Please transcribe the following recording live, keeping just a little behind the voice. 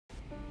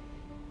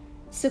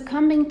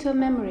Succumbing to a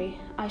memory,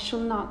 I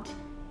shall not,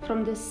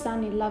 from this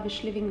sunny,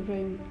 lavish living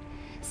room,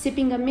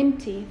 sipping a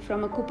minty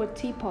from a copper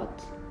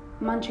teapot,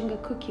 munching a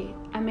cookie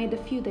I made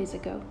a few days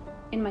ago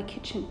in my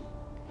kitchen.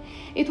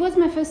 It was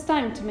my first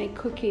time to make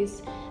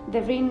cookies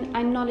the Rin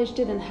I knowledge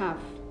didn't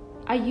have.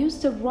 I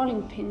used a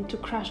rolling pin to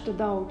crush the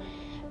dough,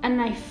 and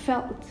I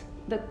felt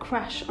the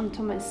crash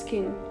onto my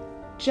skin.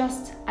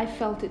 Just I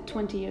felt it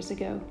 20 years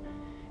ago.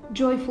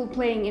 Joyful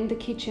playing in the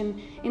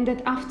kitchen in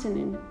that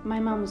afternoon my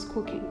mom was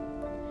cooking.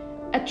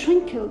 A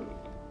twinkle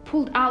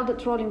pulled out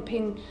that rolling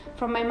pin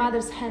from my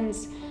mother's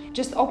hands,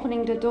 just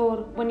opening the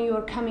door when you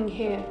were coming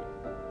here.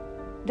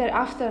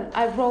 Thereafter,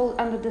 I rolled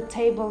under the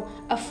table,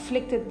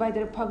 afflicted by the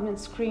repugnant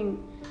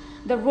scream.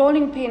 The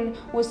rolling pin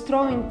was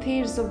throwing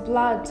tears of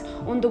blood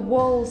on the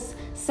walls,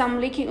 some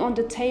leaking on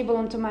the table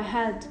onto my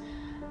head.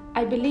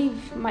 I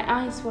believe my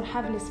eyes were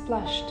heavily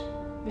splashed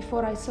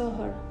before I saw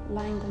her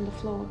lying on the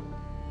floor.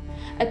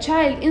 A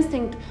child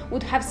instinct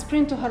would have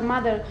sprinted to her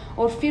mother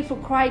or fearful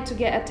cry to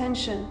get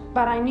attention,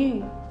 but I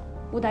knew,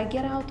 would I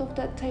get out of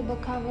that table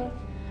cover,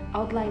 I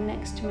would lie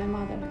next to my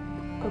mother,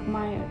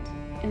 mired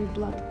in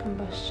blood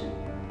combustion.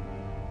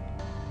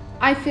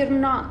 I fear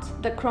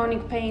not the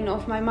chronic pain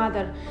of my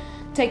mother,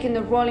 taking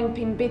the rolling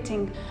pin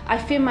beating. I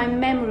fear my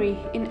memory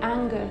in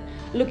anger,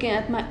 looking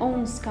at my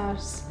own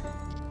scars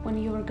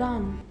when you were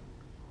gone.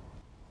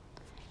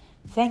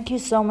 Thank you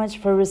so much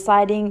for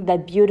reciting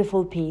that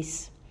beautiful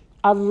piece.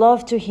 I'd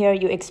love to hear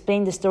you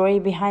explain the story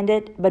behind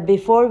it, but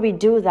before we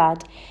do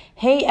that,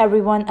 hey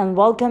everyone and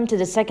welcome to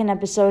the second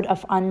episode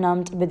of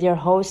Unnumbed with your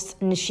host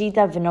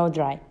Nishita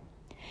Vinodrai.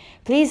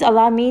 Please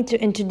allow me to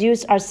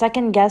introduce our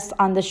second guest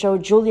on the show,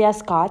 Julia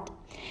Scott.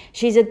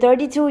 She's a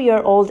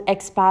 32-year-old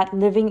expat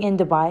living in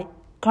Dubai.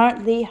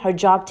 Currently, her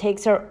job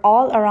takes her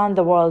all around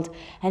the world,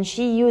 and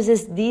she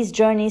uses these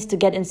journeys to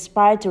get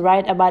inspired to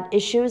write about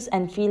issues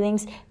and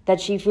feelings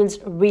that she feels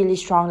really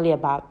strongly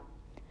about.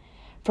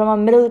 From a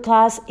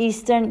middle-class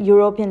Eastern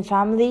European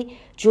family,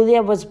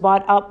 Julia was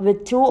brought up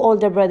with two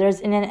older brothers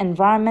in an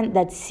environment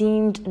that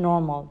seemed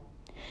normal.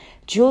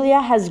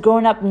 Julia has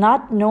grown up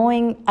not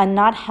knowing and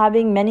not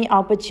having many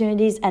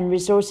opportunities and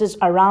resources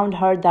around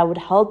her that would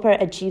help her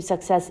achieve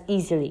success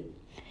easily.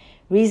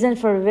 Reason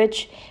for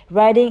which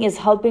writing is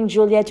helping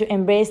Julia to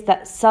embrace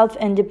that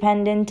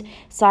self-independent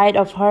side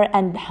of her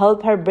and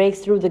help her break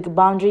through the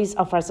boundaries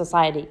of our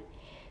society.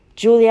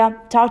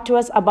 Julia, talk to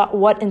us about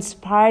what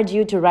inspired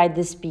you to write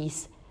this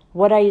piece.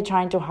 What are you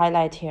trying to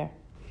highlight here?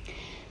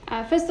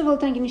 First of all,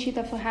 thank you,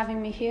 Nishita, for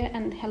having me here,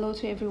 and hello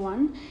to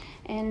everyone.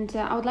 And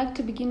I would like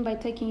to begin by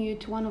taking you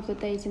to one of the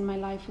days in my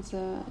life as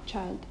a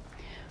child.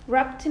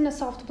 Wrapped in a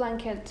soft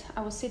blanket,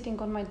 I was sitting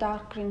on my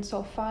dark green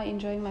sofa,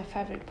 enjoying my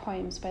favorite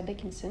poems by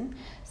Dickinson,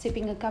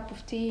 sipping a cup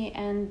of tea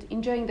and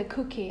enjoying the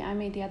cookie I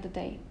made the other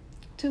day.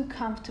 Too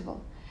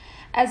comfortable.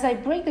 As I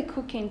break the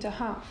cookie into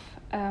half,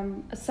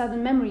 a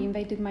sudden memory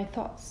invaded my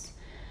thoughts,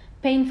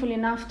 painful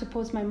enough to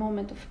pause my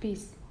moment of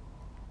peace.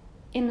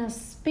 In a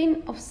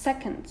spin of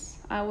seconds,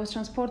 I was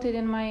transported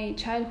in my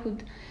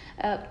childhood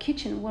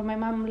kitchen where my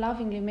mom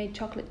lovingly made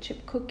chocolate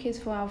chip cookies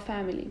for our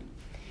family.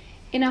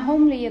 In a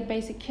homely yet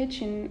basic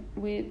kitchen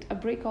with a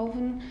brick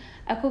oven,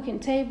 a cooking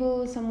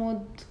table, some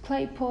wood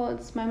clay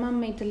pots, my mom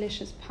made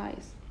delicious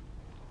pies.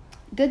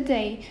 That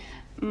day,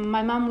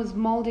 my mom was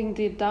molding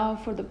the dough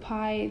for the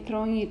pie,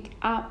 throwing it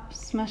up,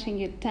 smashing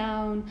it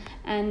down,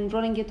 and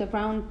rolling it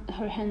around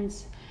her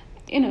hands.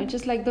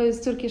 Just like those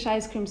Turkish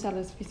ice cream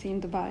sellers we see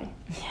in Dubai.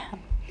 Yeah.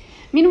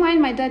 Meanwhile,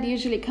 my dad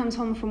usually comes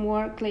home from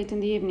work late in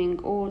the evening,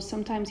 or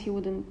sometimes he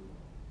wouldn't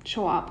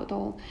show up at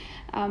all.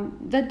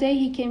 That day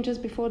he came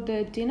just before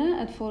the dinner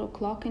at 4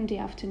 o'clock in the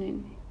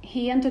afternoon.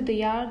 He entered the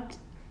yard,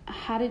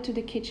 hurried to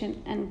the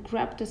kitchen, and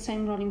grabbed the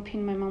same rolling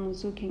pin my mom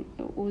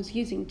was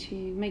using to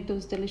make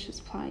those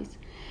delicious pies.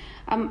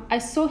 I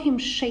saw him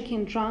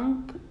shaking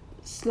drunk,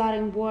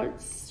 slurring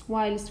words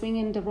while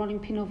swinging the rolling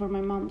pin over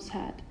my mom's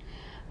head.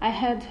 I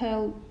heard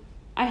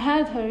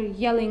her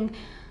yelling,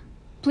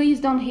 "Please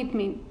don't hit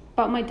me,"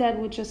 but my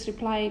dad would just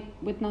reply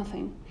with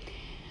nothing.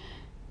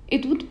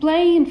 It would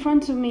play in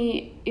front of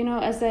me,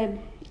 as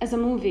a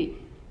movie.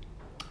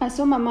 I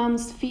saw my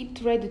mom's feet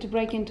ready to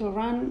break into a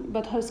run,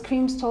 but her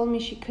screams told me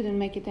she couldn't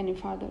make it any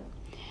farther.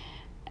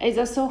 As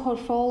I saw her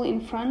fall in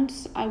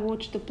front, I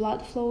watched the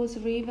blood flow as a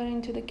river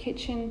into the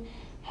kitchen,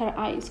 her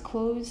eyes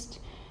closed.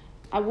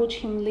 I watched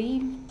him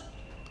leave,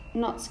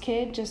 not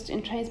scared, just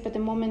entranced by the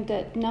moment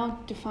that now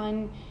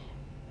defined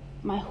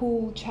my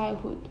whole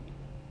childhood.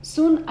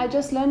 Soon, I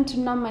just learned to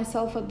numb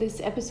myself as these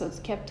episodes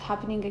kept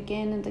happening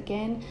again and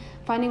again,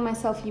 finding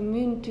myself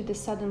immune to the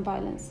sudden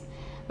violence.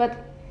 But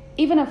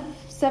even a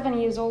 7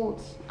 years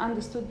old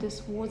understood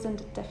this wasn't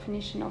the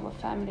definition of a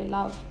family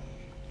love.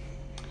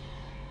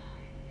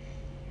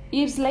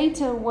 Years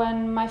later,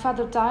 when my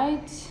father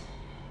died,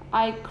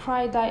 I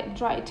cried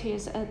dry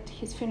tears at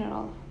his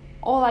funeral.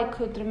 All I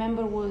could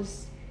remember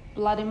was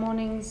bloody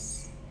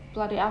mornings,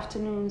 bloody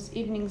afternoons,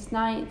 evenings,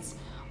 nights,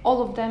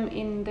 all of them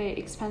in the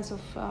expanse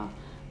of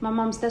my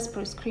mom's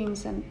desperate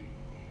screams and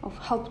of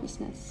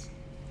helplessness.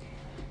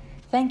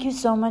 Thank you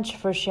so much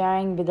for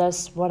sharing with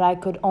us what I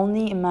could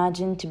only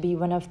imagine to be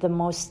one of the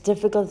most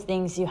difficult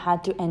things you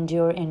had to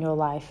endure in your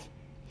life.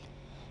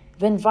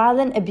 When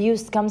violent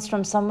abuse comes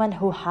from someone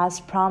who has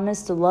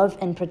promised to love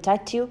and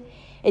protect you,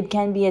 it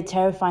can be a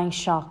terrifying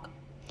shock.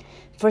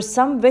 For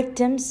some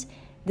victims,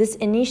 this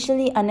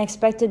initially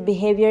unexpected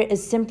behavior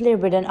is simply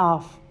written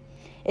off.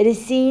 It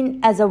is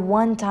seen as a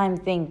one-time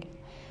thing.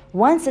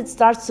 Once it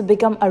starts to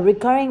become a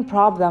recurring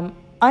problem,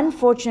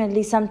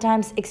 unfortunately,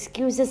 sometimes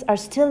excuses are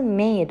still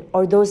made,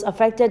 or those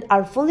affected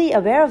are fully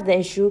aware of the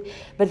issue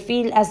but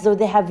feel as though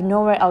they have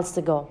nowhere else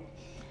to go.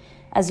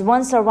 As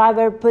one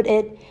survivor put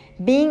it,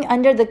 being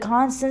under the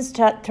constant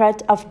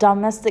threat of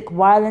domestic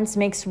violence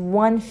makes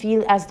one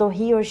feel as though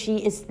he or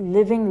she is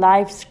living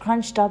lives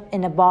crunched up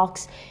in a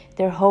box,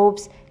 their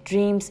hopes,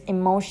 dreams,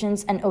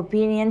 emotions, and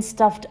opinions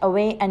stuffed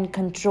away and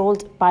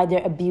controlled by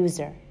their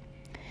abuser.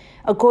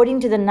 According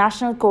to the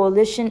National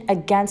Coalition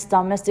Against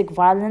Domestic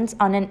Violence,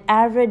 on an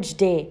average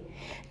day,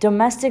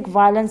 domestic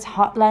violence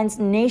hotlines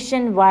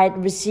nationwide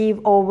receive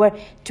over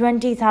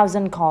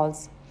 20,000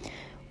 calls.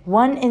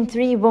 1 in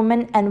 3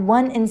 women and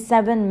 1 in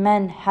 7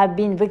 men have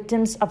been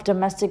victims of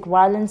domestic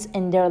violence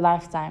in their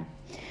lifetime.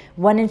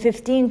 1 in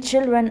 15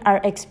 children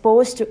are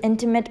exposed to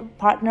intimate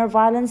partner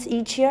violence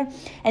each year,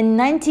 and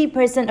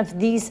 90% of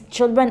these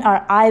children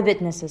are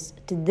eyewitnesses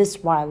to this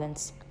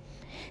violence.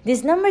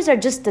 These numbers are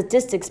just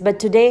statistics, but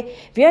today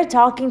we are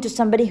talking to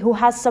somebody who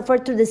has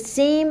suffered through the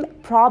same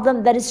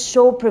problem that is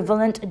so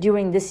prevalent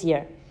during this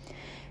year.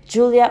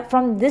 Julia,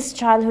 from this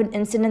childhood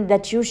incident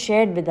that you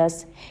shared with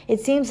us, it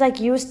seems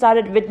like you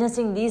started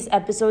witnessing these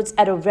episodes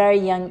at a very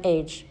young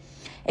age.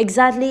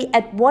 Exactly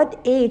at what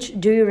age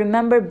do you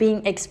remember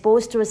being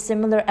exposed to a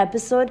similar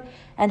episode,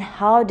 and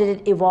how did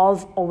it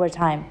evolve over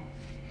time?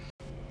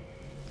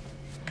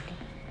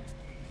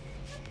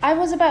 I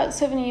was about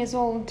 7 years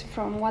old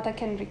from what I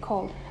can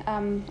recall,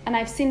 and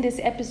I've seen these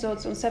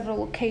episodes on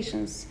several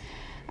occasions.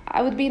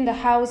 I would be in the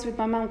house with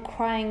my mom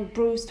crying,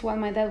 bruised, while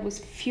my dad was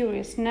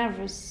furious,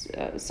 nervous,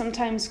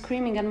 sometimes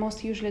screaming, and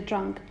most usually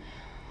drunk.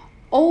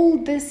 All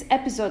these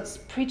episodes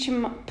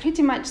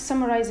pretty much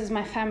summarizes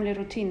my family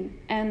routine,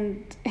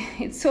 and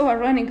it's so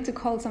ironic to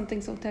call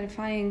something so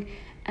terrifying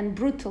and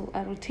brutal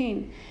a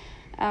routine.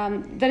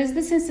 There is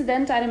this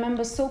incident I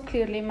remember so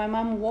clearly. My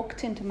mom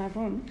walked into my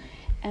room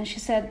and she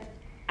said,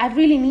 "I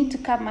really need to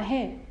cut my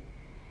hair."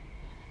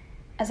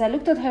 As I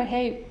looked at her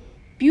hair,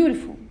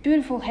 beautiful,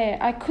 beautiful hair,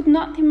 I could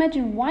not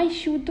imagine why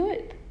she would do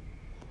it.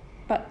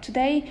 But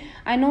today,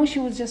 I know she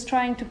was just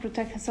trying to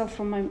protect herself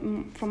from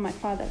my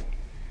father.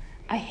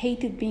 I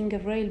hated being a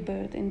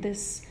railbird in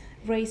these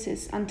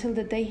races until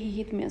the day he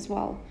hit me as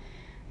well.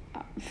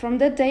 From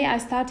that day, I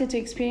started to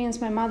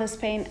experience my mother's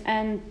pain,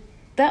 and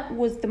that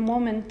was the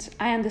moment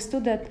I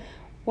understood that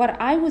what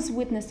I was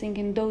witnessing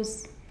in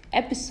those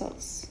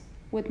episodes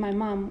with my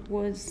mom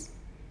was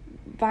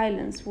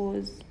violence,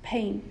 was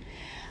pain.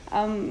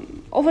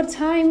 Over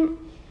time,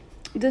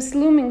 this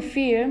looming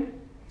fear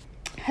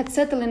had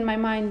settled in my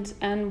mind,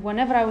 and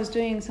whenever I was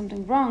doing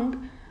something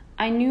wrong,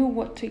 I knew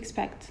what to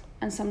expect,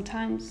 and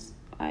sometimes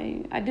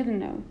I didn't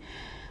know.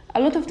 A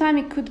lot of time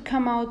it could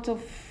come out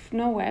of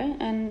nowhere,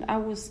 and I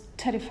was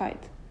terrified.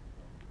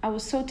 I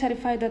was so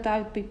terrified that I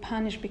would be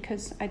punished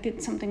because I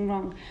did something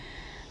wrong.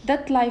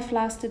 That life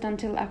lasted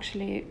until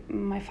actually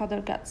my father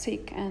got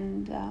sick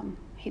and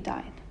he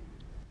died.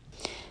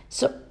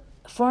 So,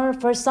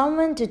 for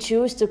someone to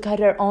choose to cut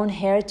her own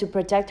hair to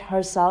protect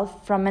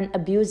herself from an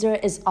abuser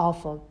is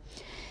awful.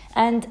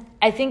 And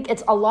I think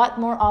it's a lot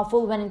more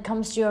awful when it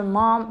comes to your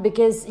mom,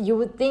 because you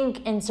would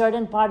think in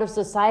certain part of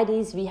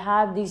societies we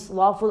have these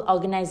lawful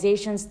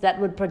organizations that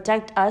would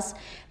protect us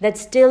that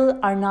still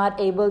are not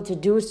able to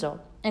do so.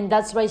 And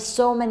that's why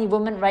so many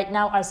women right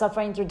now are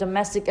suffering through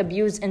domestic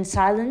abuse in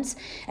silence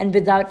and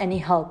without any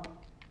help.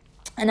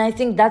 And I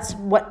think that's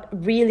what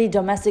really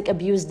domestic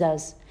abuse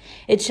does.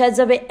 It sheds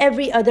away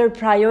every other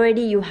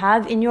priority you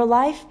have in your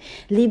life,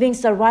 leaving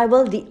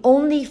survival the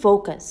only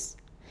focus.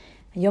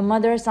 Your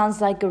mother sounds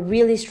like a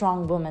really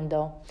strong woman,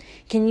 though.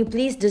 Can you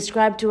please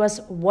describe to us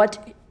what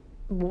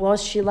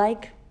was she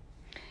like?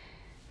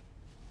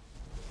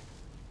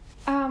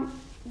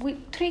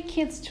 With 3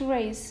 kids to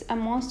raise, a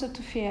monster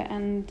to fear,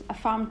 and a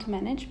farm to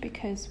manage,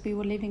 because we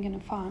were living in a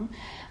farm,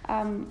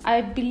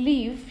 I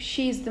believe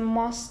she is the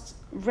most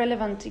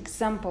relevant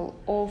example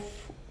of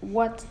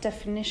what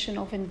definition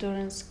of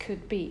endurance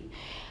could be.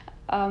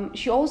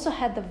 She also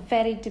had a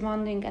very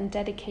demanding and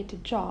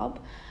dedicated job.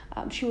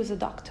 She was a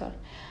doctor.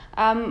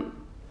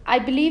 I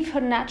believe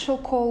her natural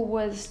call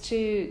was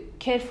to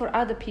care for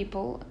other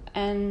people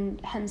and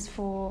hence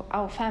for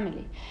our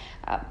family.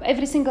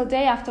 Every single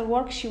day after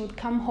work, she would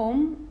come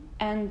home,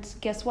 and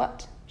guess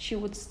what? She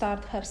would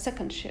start her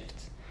second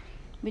shift,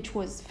 which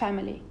was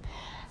family.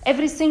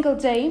 Every single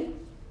day,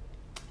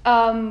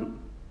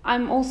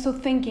 I'm also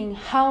thinking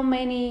how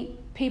many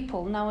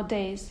people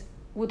nowadays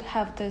would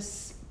have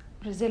this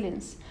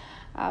resilience.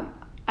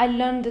 I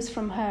learned this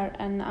from her,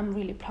 and I'm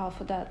really proud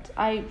for that.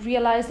 I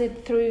realized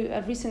it through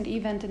a recent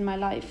event in my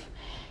life.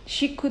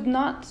 She could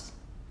not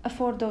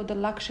afford the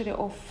luxury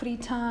of free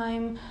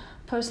time,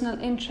 personal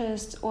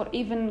interests, or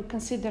even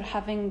consider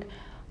having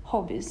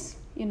hobbies,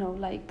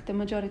 like the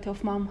majority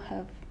of mom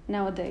have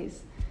nowadays.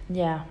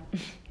 Yeah.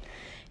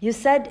 You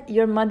said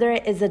your mother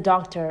is a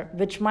doctor,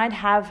 which might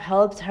have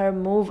helped her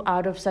move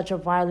out of such a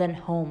violent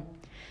home.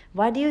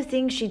 Why do you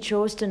think she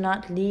chose to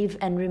not leave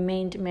and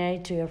remained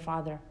married to your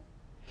father?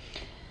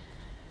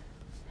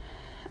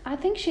 I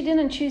think she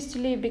didn't choose to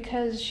leave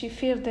because she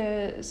feared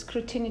the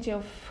scrutiny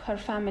of her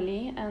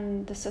family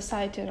and the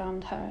society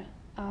around her.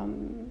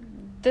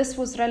 This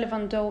was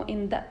relevant though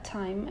in that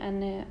time,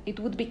 and it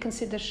would be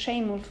considered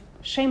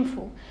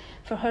shameful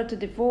for her to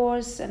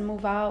divorce and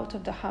move out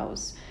of the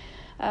house.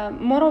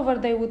 Moreover,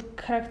 they would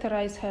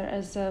characterize her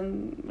as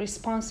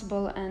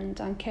responsible and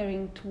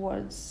uncaring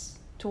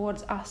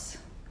towards us,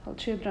 her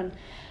children.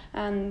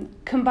 And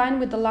combined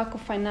with the lack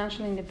of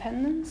financial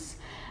independence,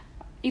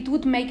 it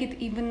would make it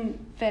even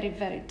very,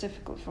 very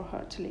difficult for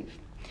her to leave.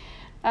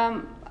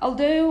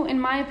 Although, in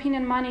my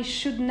opinion, money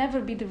should never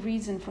be the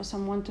reason for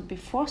someone to be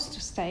forced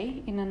to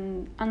stay in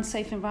an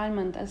unsafe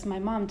environment, as my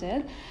mom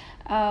did.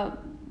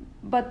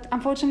 But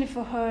unfortunately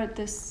for her,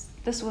 this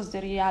was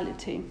the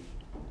reality.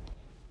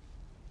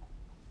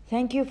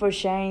 Thank you for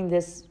sharing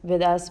this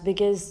with us,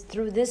 because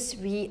through this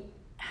we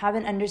have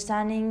an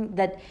understanding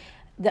that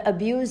the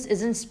abuse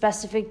isn't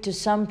specific to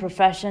some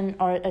profession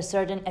or a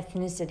certain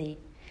ethnicity.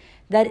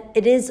 That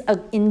it is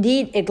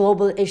indeed a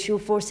global issue,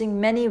 forcing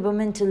many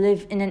women to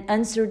live in an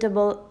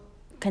unsuitable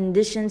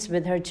conditions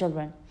with her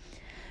children.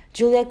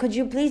 Julia, could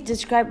you please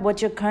describe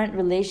what your current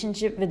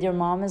relationship with your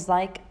mom is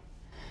like?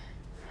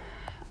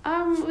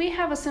 We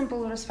have a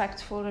simple,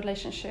 respectful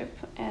relationship,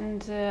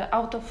 and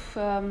out of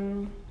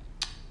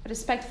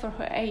respect for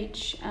her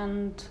age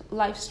and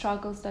life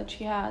struggles that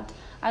she had,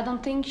 I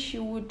don't think she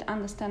would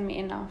understand me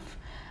enough.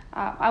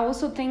 I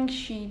also think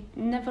she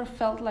never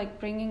felt like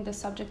bringing the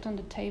subject on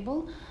the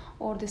table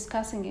or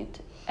discussing it.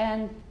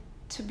 And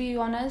to be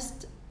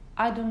honest,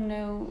 I don't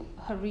know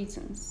her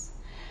reasons.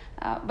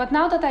 But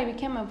now that I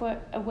became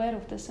aware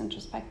of this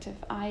introspective,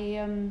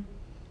 I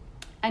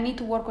need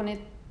to work on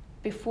it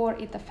before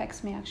it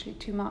affects me actually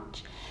too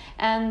much.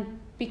 And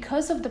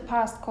because of the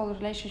past cold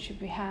relationship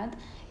we had,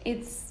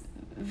 it's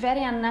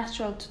very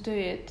unnatural to do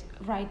it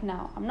right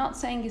now. I'm not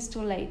saying it's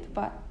too late,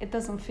 but it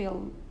doesn't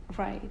feel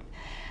right.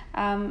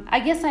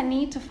 I guess I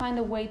need to find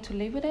a way to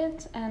live with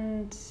it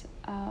and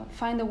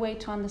find a way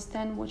to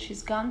understand what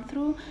she's gone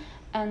through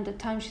and the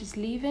time she's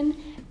leaving,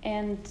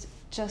 and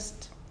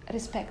just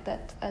respect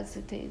that as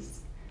it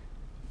is.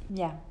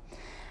 Yeah.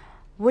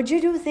 Would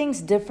you do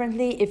things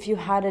differently if you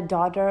had a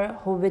daughter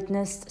who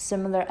witnessed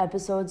similar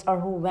episodes or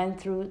who went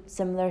through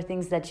similar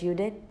things that you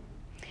did?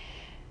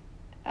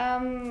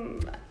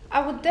 I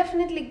would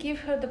definitely give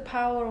her the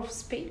power of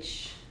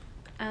speech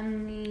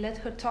and let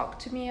her talk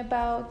to me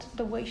about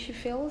the way she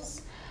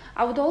feels.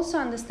 I would also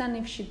understand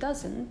if she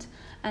doesn't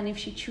and if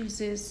she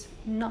chooses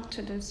not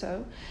to do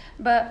so.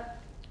 But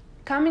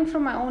coming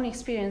from my own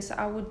experience,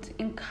 I would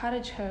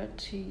encourage her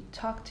to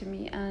talk to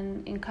me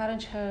and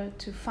encourage her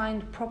to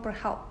find proper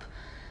help.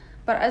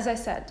 But as I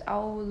said,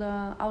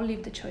 I'll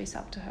leave the choice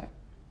up to her.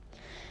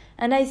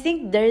 And I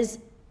think there's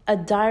a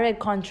direct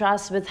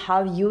contrast with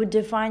how you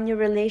define your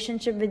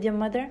relationship with your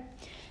mother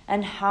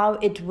and how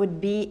it would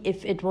be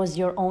if it was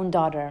your own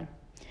daughter.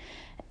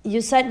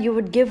 You said you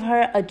would give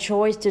her a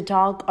choice to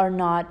talk or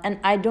not, and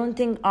I don't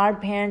think our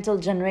parental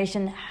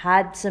generation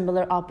had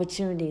similar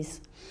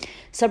opportunities.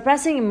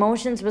 Suppressing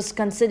emotions was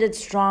considered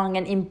strong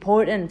and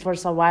important for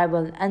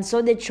survival, and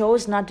so they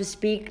chose not to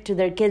speak to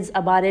their kids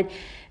about it,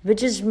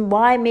 which is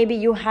why maybe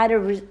you had a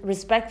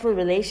respectful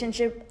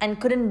relationship and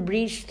couldn't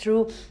breach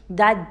through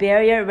that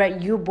barrier where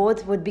you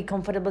both would be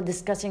comfortable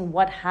discussing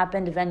what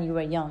happened when you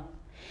were young.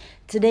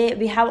 Today,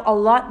 we have a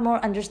lot more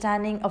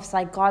understanding of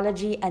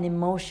psychology and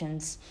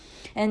emotions.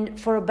 And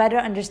for a better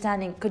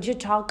understanding, could you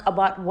talk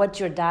about what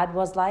your dad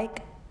was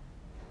like?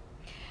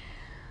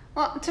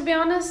 Well, to be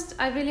honest,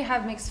 I really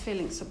have mixed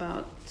feelings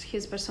about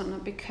his persona,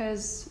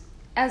 because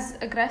as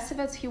aggressive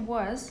as he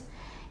was,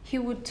 he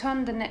would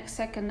turn the next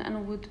second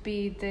and would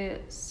be the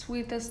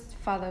sweetest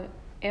father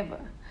ever.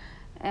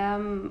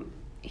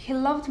 He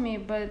loved me,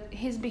 but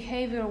his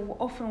behavior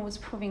often was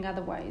proving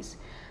otherwise.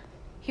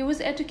 He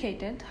was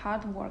educated,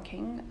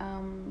 hardworking.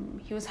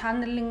 He was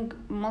handling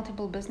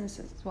multiple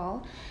businesses as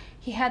well.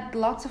 He had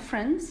lots of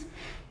friends,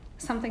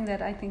 something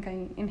that I think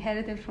I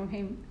inherited from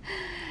him.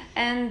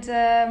 And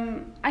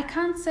I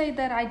can't say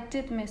that I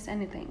did miss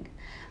anything.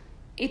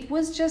 It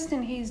was just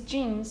in his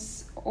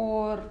genes,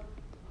 or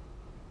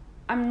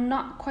I'm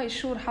not quite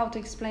sure how to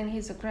explain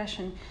his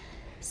aggression.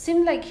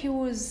 Seemed like he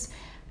was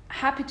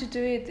happy to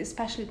do it,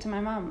 especially to my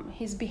mom.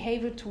 His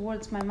behavior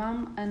towards my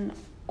mom and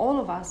all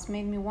of us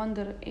made me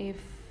wonder if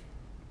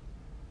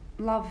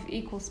love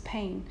equals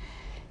pain.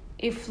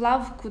 If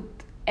love could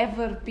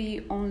ever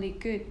be only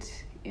good,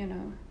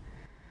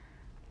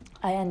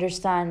 I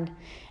understand.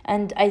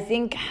 And I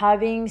think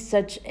having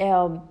such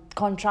a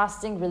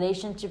contrasting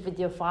relationship with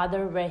your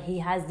father, where he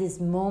has these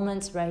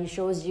moments where he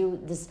shows you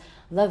this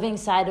loving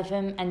side of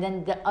him, and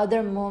then the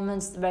other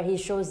moments where he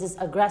shows this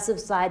aggressive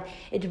side.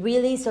 It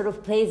really sort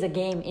of plays a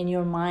game in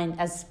your mind,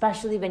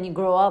 especially when you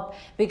grow up,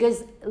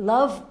 because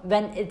love,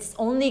 when it's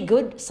only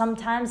good,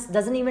 sometimes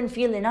doesn't even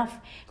feel enough,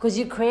 because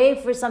you crave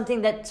for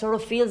something that sort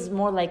of feels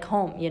more like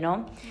home, you know.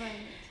 Right.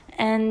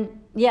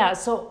 And yeah,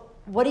 so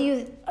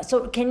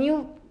can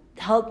you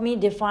help me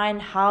define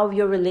how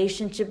your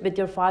relationship with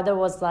your father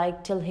was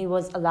like till he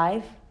was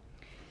alive?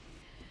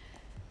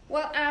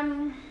 Well,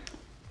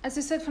 as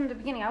I said from the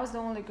beginning, I was the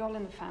only girl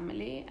in the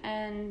family,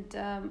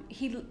 and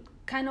he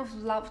kind of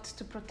loved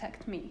to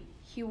protect me.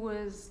 He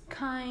was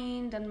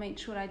kind and made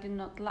sure I did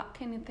not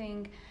lack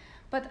anything,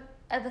 but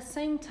at the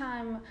same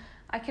time,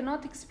 I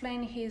cannot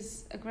explain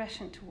his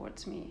aggression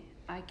towards me.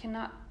 I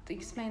cannot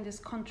explain this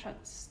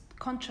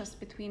contrast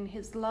between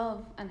his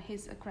love and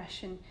his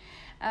aggression.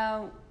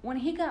 When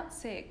he got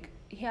sick,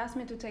 he asked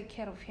me to take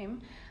care of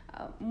him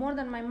more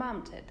than my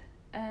mom did.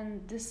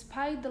 And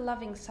despite the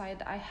loving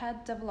side, I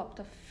had developed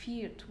a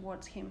fear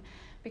towards him,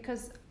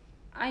 because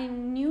I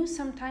knew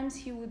sometimes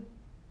he would,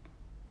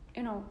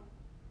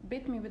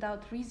 beat me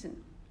without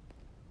reason,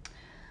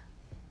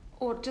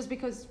 or just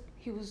because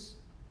he was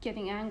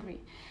getting angry.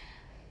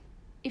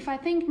 If I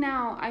think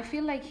now, I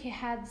feel like he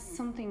had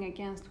something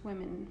against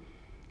women.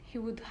 He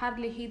would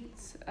hardly hit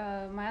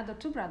my other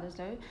two brothers,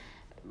 though.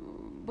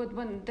 But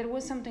when there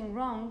was something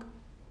wrong,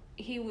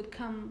 he would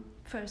come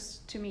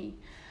first to me.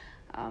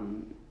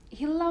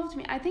 He loved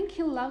me. I think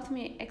he loved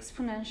me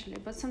exponentially,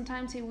 but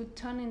sometimes he would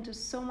turn into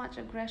so much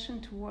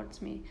aggression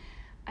towards me.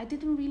 I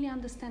didn't really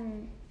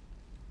understand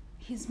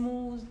his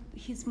moods,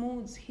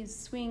 his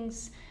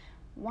swings,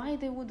 why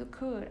they would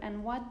occur,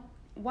 and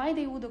why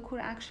they would occur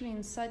actually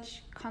in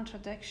such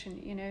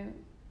contradiction,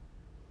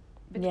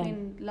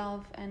 between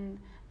love and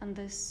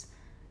this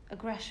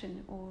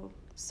aggression or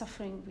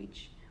suffering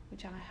which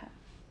I have.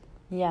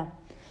 Yeah.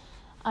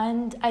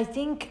 And I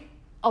think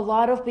a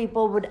lot of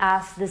people would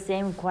ask the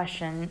same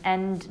question,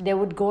 and they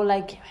would go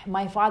like,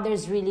 my father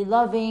is really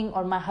loving,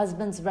 or my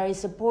husband's very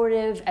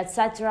supportive,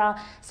 etc.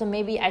 So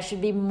maybe I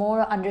should be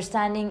more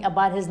understanding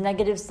about his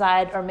negative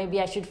side, or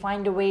maybe I should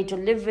find a way to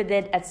live with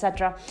it,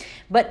 etc.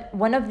 But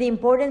one of the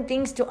important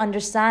things to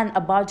understand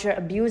about your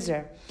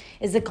abuser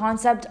is the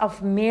concept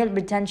of male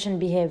retention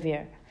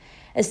behavior.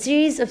 A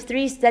series of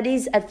 3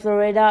 studies at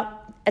Florida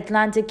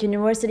Atlantic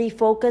University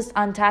focused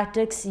on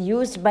tactics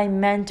used by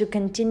men to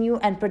continue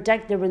and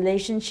protect their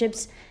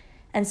relationships,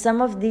 and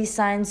some of these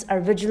signs are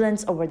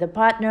vigilance over the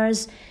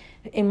partners,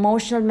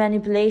 emotional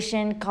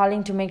manipulation,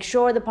 calling to make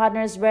sure the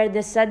partner is where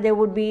they said they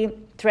would be,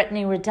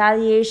 threatening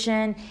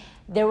retaliation.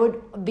 There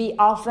would be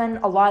often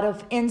a lot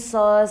of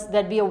insults.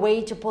 There'd be a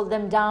way to pull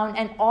them down.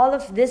 And all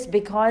of this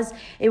because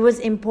it was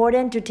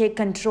important to take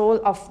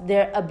control of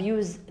their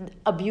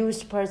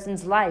abused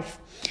person's life.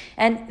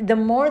 And the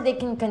more they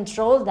can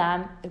control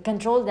them,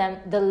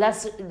 the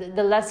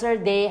lesser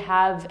they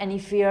have any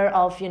fear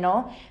of,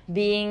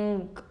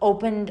 being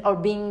opened or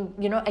being,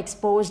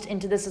 exposed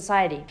into the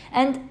society.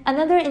 And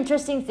another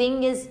interesting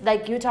thing is,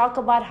 like, you talk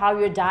about how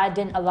your dad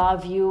didn't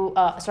allow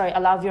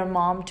your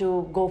mom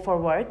to go for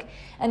work.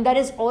 And that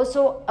is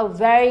also a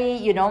very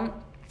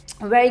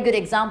good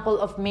example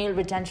of male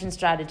retention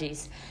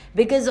strategies.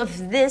 Because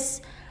of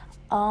this,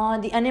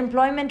 the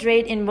unemployment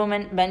rate in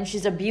women when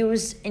she's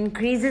abused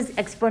increases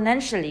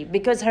exponentially,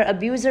 because her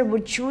abuser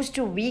would choose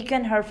to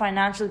weaken her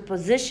financial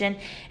position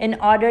in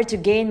order to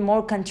gain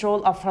more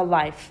control of her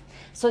life.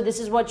 So this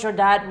is what your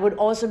dad would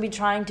also be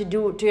trying to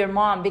do to your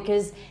mom,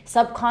 because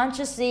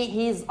subconsciously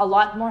he's a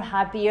lot more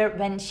happier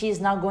when she's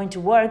not going to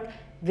work,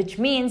 which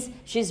means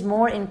she's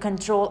more in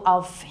control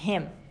of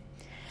him.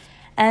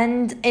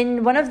 And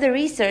in one of the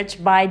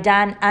research by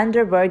Dan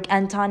Anderberg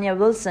and Tanya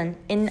Wilson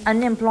in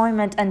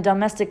Unemployment and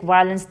Domestic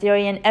Violence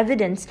Theory and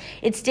Evidence,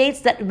 it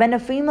states that when a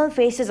female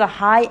faces a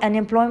high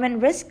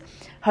unemployment risk,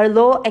 her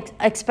low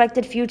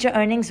expected future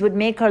earnings would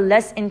make her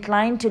less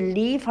inclined to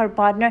leave her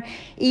partner,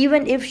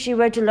 even if she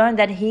were to learn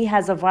that he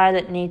has a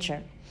violent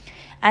nature.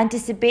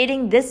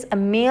 Anticipating this, a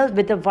male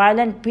with a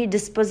violent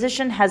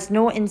predisposition has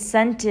no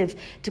incentive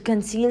to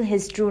conceal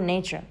his true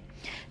nature.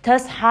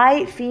 Thus,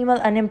 high female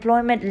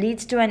unemployment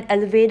leads to an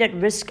elevated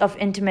risk of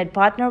intimate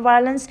partner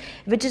violence,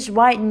 which is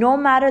why no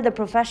matter the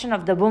profession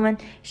of the woman,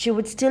 she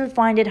would still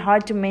find it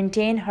hard to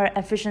maintain her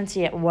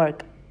efficiency at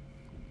work.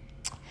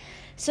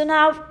 So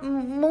now,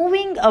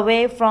 moving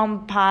away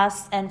from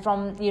past and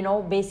from,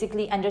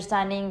 basically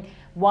understanding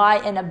why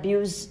an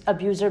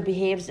abuser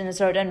behaves in a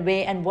certain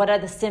way and what are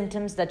the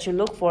symptoms that you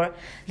look for,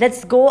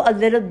 let's go a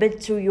little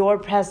bit to your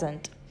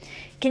present.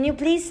 Can you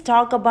please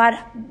talk about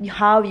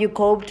how you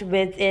coped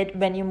with it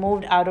when you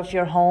moved out of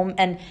your home,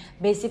 and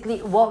basically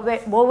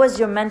what was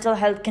your mental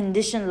health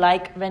condition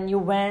like when you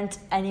weren't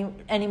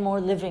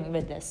anymore living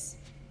with this?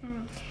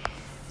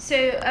 So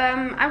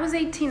I was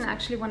 18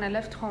 actually when I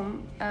left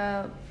home,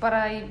 but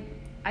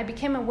I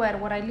became aware,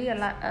 what I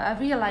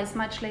realized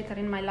much later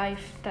in my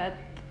life, that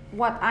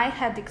what I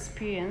had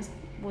experienced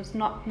was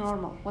not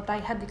normal, what I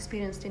had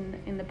experienced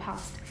in the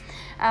past.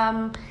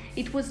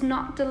 It was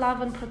not the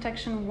love and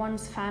protection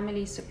one's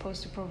family is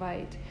supposed to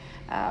provide.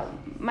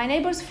 My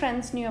neighbor's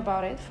friends knew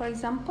about it, for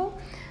example,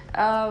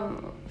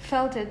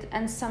 felt it,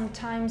 and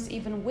sometimes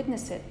even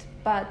witnessed it,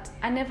 but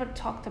I never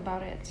talked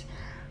about it.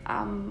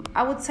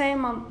 I would say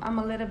I'm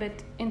a little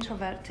bit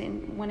introvert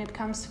when it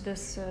comes to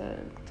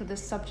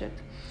this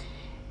subject.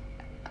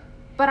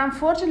 But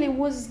unfortunately, it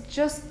was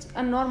just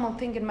a normal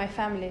thing in my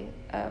family.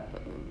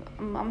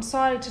 I'm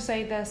sorry to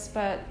say this,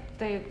 but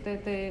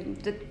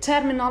the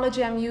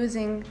terminology I'm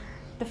using,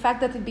 the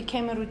fact that it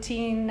became a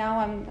routine, now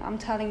I'm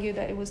telling you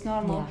that it was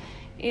normal.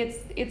 Yeah.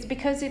 It's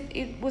because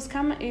it was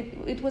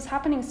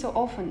happening so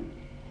often.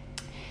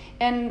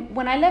 And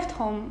when I left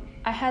home,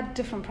 I had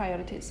different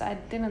priorities. I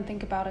didn't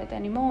think about it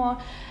anymore.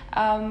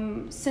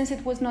 Since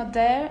it was not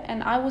there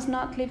and I was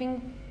not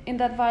living in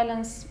that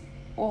violence,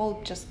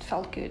 all just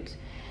felt good.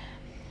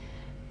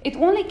 It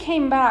only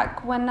came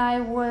back when I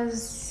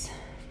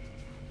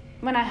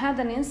had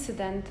an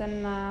incident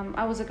and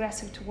I was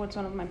aggressive towards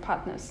one of my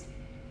partners.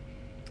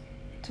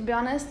 To be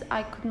honest,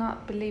 I could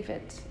not believe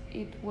it.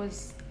 It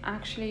was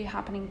actually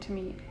happening to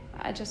me.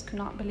 I just could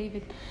not believe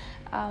it.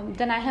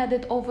 Then I had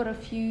it over a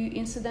few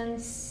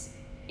incidents,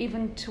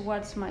 even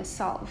towards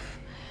myself.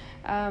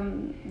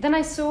 Then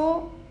I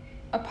saw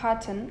a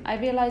pattern. I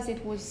realized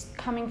it was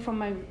coming from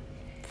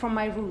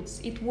my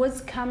roots. It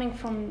was coming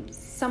from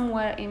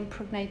somewhere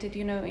impregnated,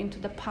 into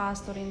the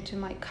past or into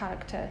my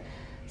character.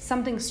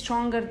 Something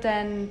stronger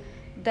than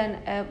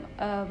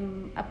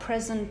a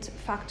present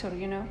factor,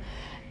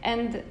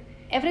 And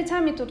every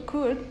time it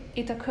occurred,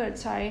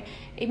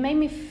 it made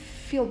me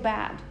feel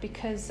bad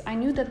because I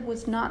knew that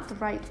was not the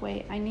right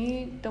way. I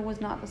knew that was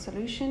not the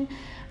solution.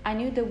 I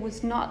knew that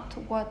was not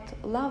what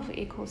love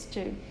equals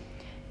to.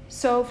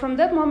 So from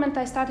that moment,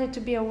 I started to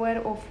be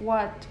aware of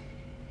what.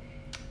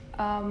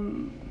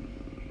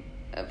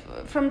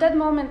 From that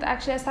moment,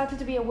 actually, I started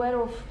to be aware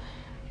of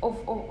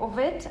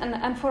it,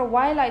 and for a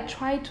while, I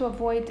tried to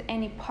avoid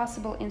any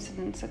possible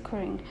incidents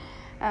occurring.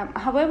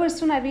 However,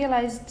 soon I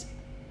realized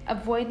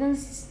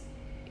avoidance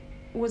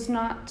was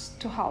not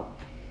to help.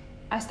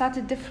 I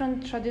started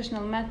different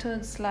traditional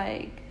methods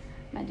like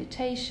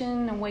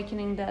meditation,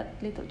 awakening that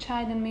little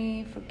child in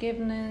me,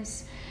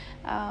 forgiveness.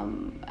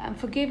 And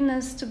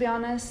forgiveness, to be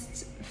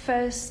honest,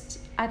 first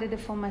I did it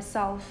for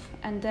myself,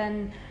 and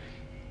then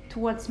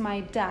towards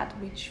my dad,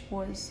 which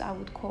was I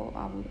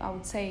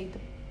would say the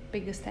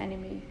biggest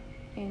enemy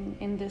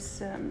in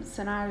this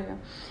scenario.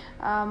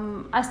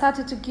 I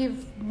started to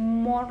give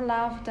more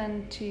love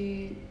than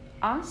to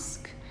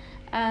ask,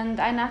 and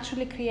I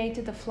naturally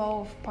created a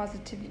flow of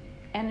positive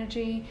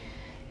energy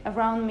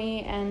around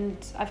me, and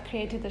I've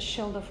created a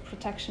shield of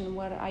protection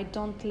where I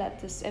don't let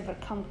this ever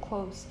come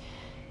close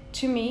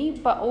to me,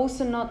 but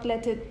also not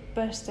let it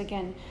burst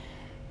again.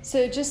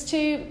 So just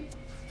to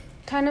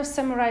kind of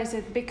summarize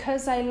it,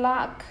 because I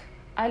lack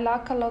a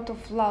lot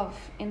of love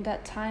in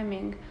that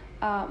timing,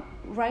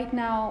 right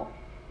now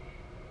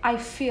I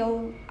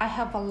feel I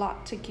have a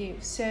lot to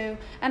give. So,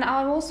 and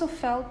I also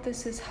felt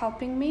this is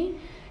helping me,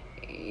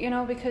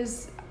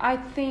 because I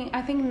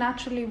think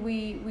naturally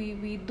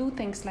we do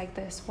things like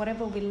this.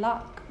 Whatever we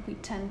lack, we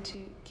tend to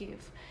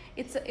give.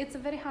 It's a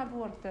very hard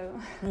work, though.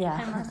 Yeah,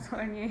 I must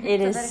warn you.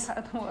 It's a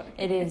very hard work.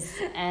 It is,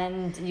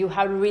 and you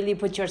have to really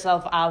put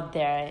yourself out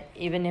there,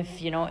 even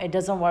if it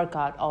doesn't work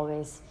out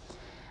always.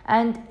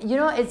 And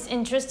it's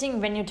interesting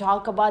when you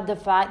talk about the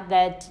fact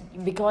that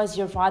because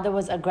your father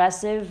was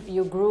aggressive,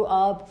 you grew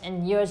up,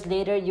 and years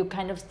later you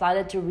kind of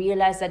started to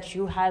realize that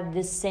you have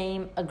this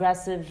same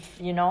aggressive,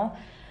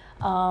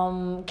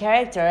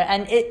 character,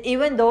 and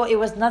even though it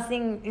was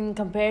nothing in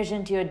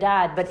comparison to your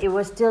dad, but it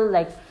was still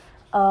like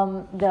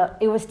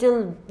it was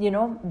still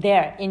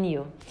there in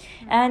you.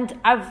 And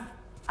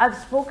I've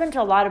spoken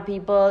to a lot of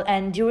people,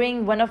 and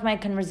during one of my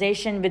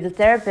conversation with the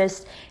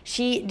therapist,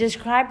 she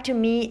described to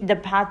me the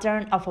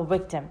pattern of a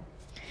victim.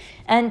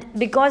 And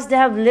because they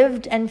have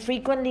lived and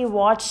frequently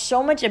watched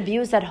so much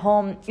abuse at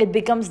home, it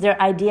becomes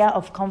their idea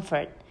of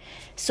comfort.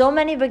 So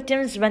many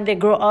victims, when they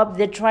grow up,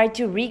 they try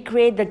to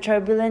recreate the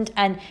turbulent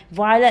and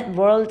violent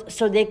world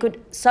so they could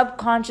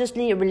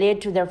subconsciously relate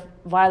to their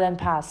violent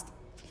past.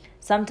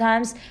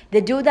 Sometimes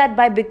they do that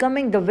by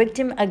becoming the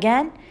victim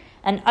again,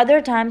 and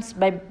other times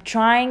by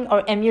trying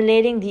or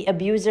emulating the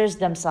abusers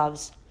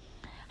themselves.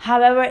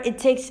 However, it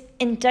takes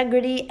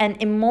integrity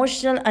and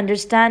emotional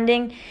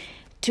understanding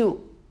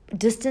to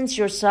distance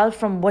yourself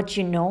from what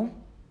you know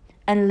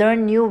and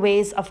learn new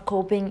ways of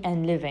coping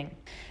and living.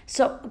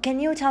 So, can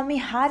you tell me,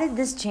 how did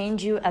this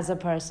change you as a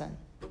person?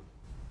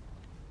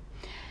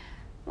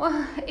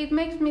 Well, it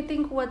makes me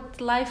think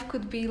what life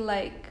could be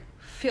like,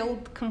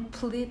 filled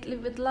completely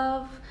with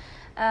love.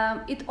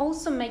 It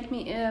also makes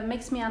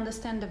me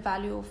understand the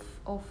value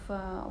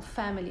of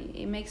family.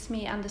 It makes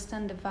me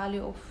understand the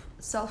value of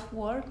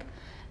self-work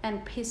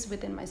and peace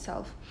within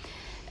myself.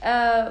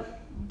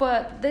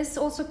 But this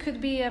also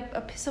could be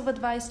a piece of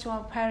advice to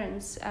our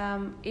parents.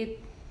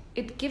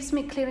 It gives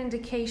me clear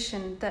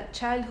indication that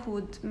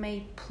childhood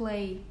may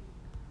play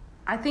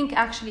I think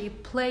actually it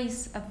plays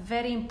a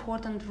very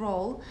important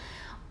role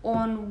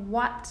on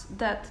what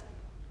that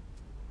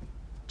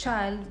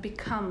child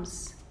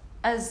becomes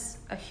as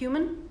a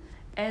human,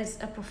 as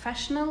a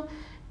professional,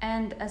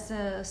 and as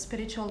a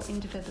spiritual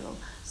individual.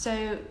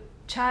 So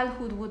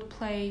childhood would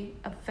play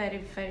a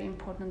very, very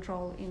important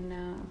role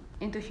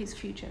into his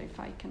future, if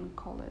I can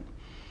call it.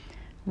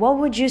 What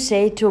would you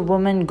say to a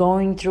woman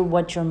going through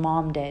what your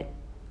mom did?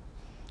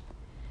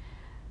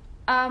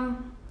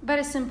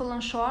 Very simple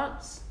and short.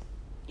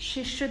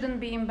 She shouldn't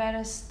be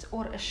embarrassed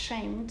or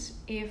ashamed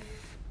if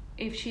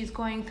she's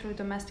going through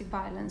domestic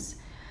violence.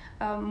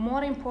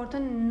 More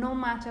important, no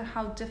matter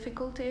how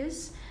difficult it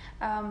is,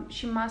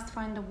 she must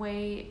find a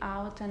way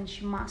out, and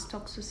she must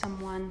talk to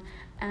someone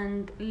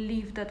and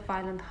leave that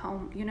violent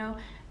home.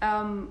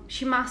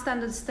 She must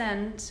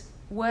understand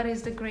where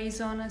is the gray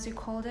zone, as you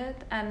called it,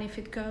 and if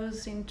it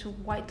goes into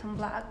white and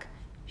black,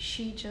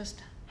 she just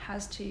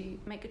has to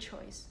make a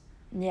choice.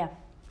 Yeah,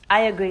 I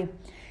agree.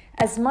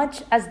 As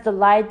much as the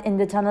light in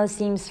the tunnel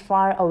seems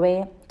far away,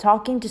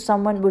 talking to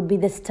someone would be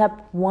the step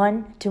one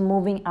to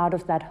moving out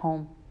of that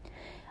home.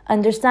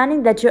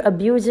 Understanding that your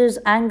abuser's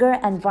anger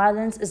and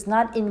violence is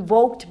not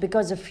invoked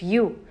because of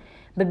you,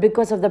 but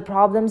because of the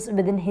problems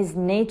within his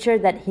nature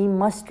that he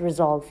must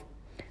resolve,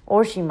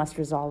 or she must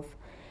resolve.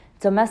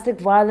 Domestic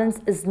violence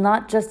is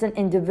not just an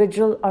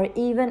individual or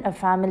even a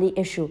family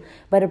issue,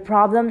 but a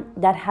problem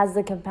that has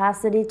the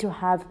capacity to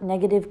have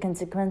negative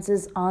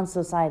consequences on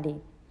society.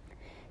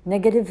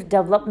 Negative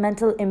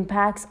developmental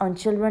impacts on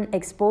children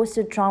exposed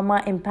to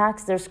trauma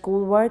impacts their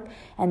schoolwork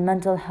and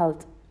mental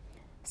health.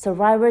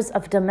 Survivors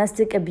of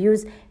domestic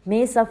abuse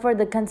may suffer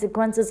the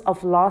consequences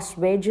of lost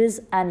wages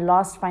and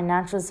lost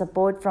financial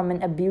support from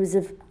an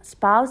abusive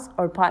spouse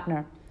or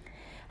partner.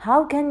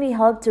 How can we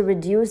help to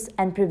reduce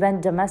and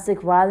prevent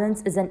domestic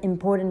violence is an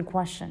important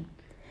question.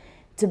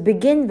 To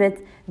begin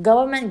with,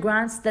 government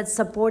grants that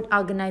support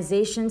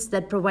organizations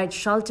that provide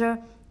shelter,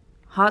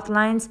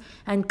 hotlines,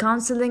 and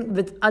counseling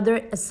with other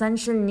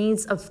essential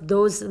needs of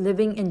those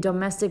living in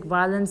domestic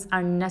violence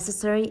are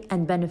necessary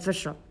and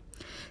beneficial.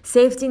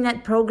 Safety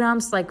net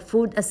programs like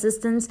food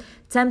assistance,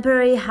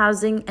 temporary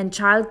housing, and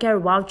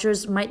childcare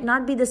vouchers might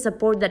not be the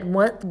support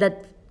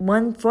that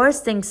one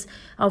first thinks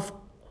of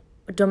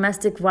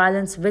domestic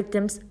violence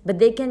victims, but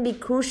they can be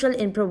crucial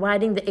in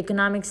providing the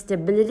economic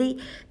stability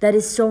that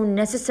is so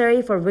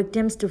necessary for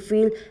victims to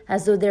feel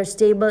as though they're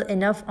stable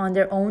enough on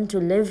their own to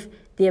live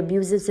the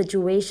abusive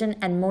situation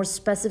and more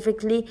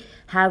specifically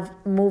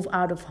move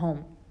out of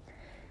home.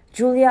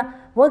 Julia,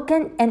 what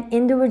can an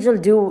individual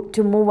do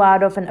to move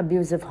out of an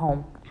abusive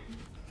home?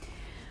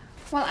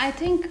 Well, I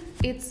think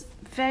it's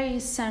very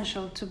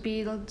essential to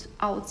build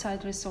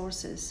outside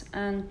resources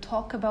and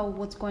talk about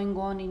what's going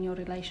on in your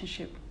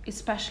relationship,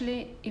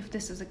 especially if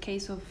this is a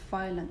case of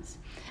violence.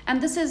 And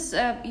this is,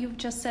 you've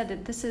just said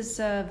it, this is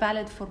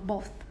valid for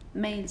both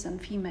males and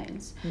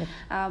females. Yeah.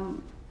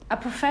 A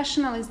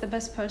professional is the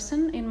best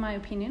person, in my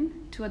opinion,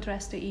 to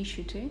address the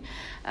issue too,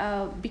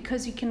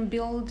 because you can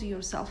build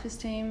your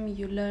self-esteem,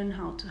 you learn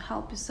how to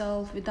help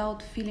yourself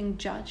without feeling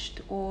judged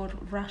or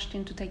rushed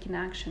into taking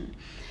action.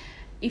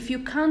 If you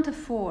can't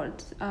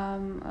afford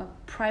a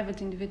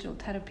private individual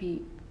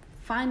therapy,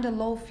 find a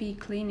low-fee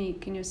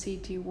clinic in your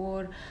city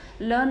or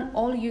learn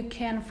all you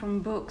can from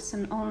books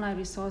and online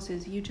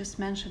resources. You just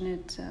mentioned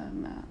it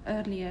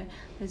earlier.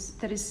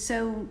 There is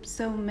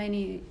so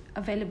many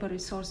available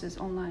resources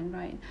online,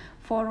 right?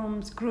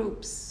 Forums,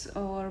 groups,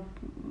 or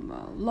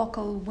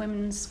local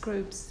women's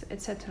groups,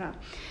 etc.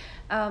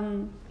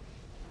 And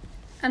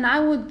I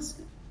would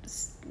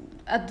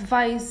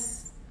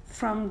advise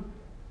from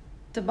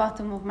the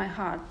bottom of my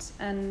heart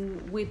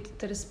and with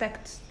the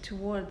respect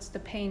towards the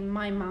pain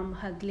my mom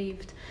had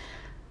lived,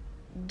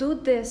 do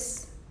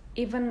this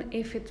even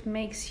if it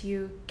makes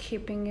you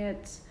keeping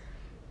it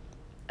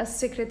a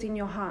secret in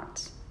your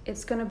heart.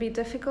 It's going to be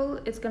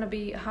difficult, it's going to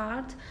be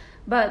hard,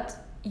 but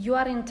you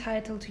are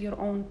entitled to your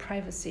own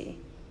privacy.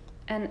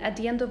 And at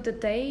the end of the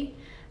day,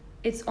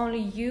 it's only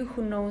you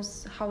who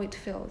knows how it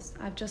feels.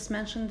 I've just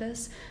mentioned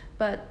this,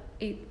 but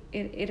it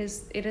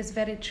is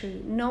very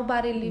true.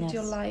 Nobody lived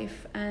your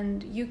life,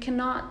 and you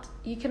cannot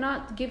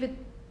give it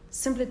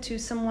simply to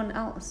someone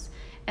else.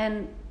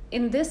 And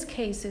in these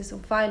cases of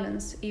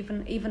violence,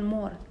 even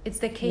more, it's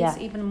the case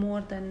even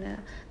more than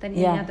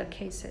any other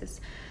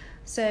cases.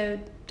 So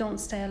don't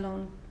stay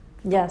alone.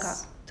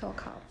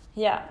 Talk out.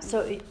 Yeah,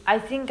 so I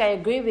think I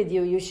agree with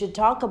you. You should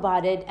talk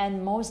about it,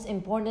 and most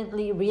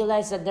importantly,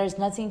 realize that there's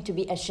nothing to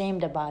be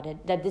ashamed about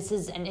it. That this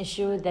is an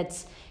issue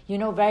that's,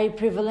 very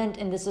prevalent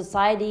in the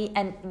society.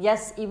 And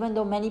yes, even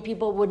though many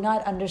people would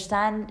not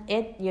understand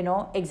it,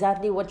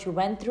 exactly what you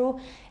went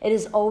through, it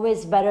is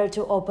always better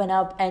to open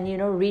up and,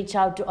 reach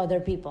out to other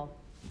people.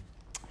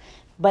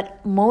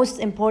 But most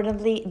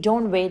importantly,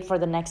 don't wait for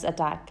the next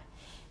attack.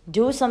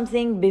 Do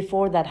something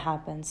before that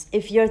happens.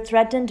 If you're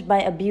threatened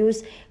by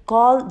abuse,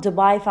 call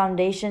Dubai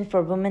Foundation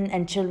for Women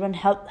and Children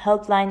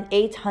helpline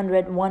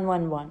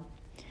 800-111.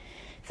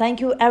 Thank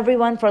you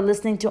everyone for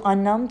listening to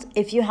Unnumbed.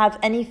 If you have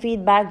any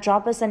feedback,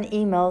 drop us an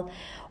email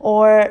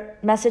or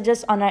message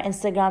us on our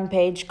Instagram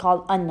page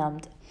called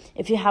Unnumbed.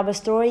 If you have a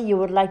story you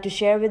would like to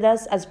share with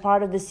us as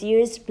part of the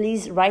series,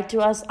 please write to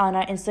us on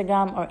our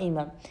Instagram or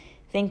email.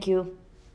 Thank you.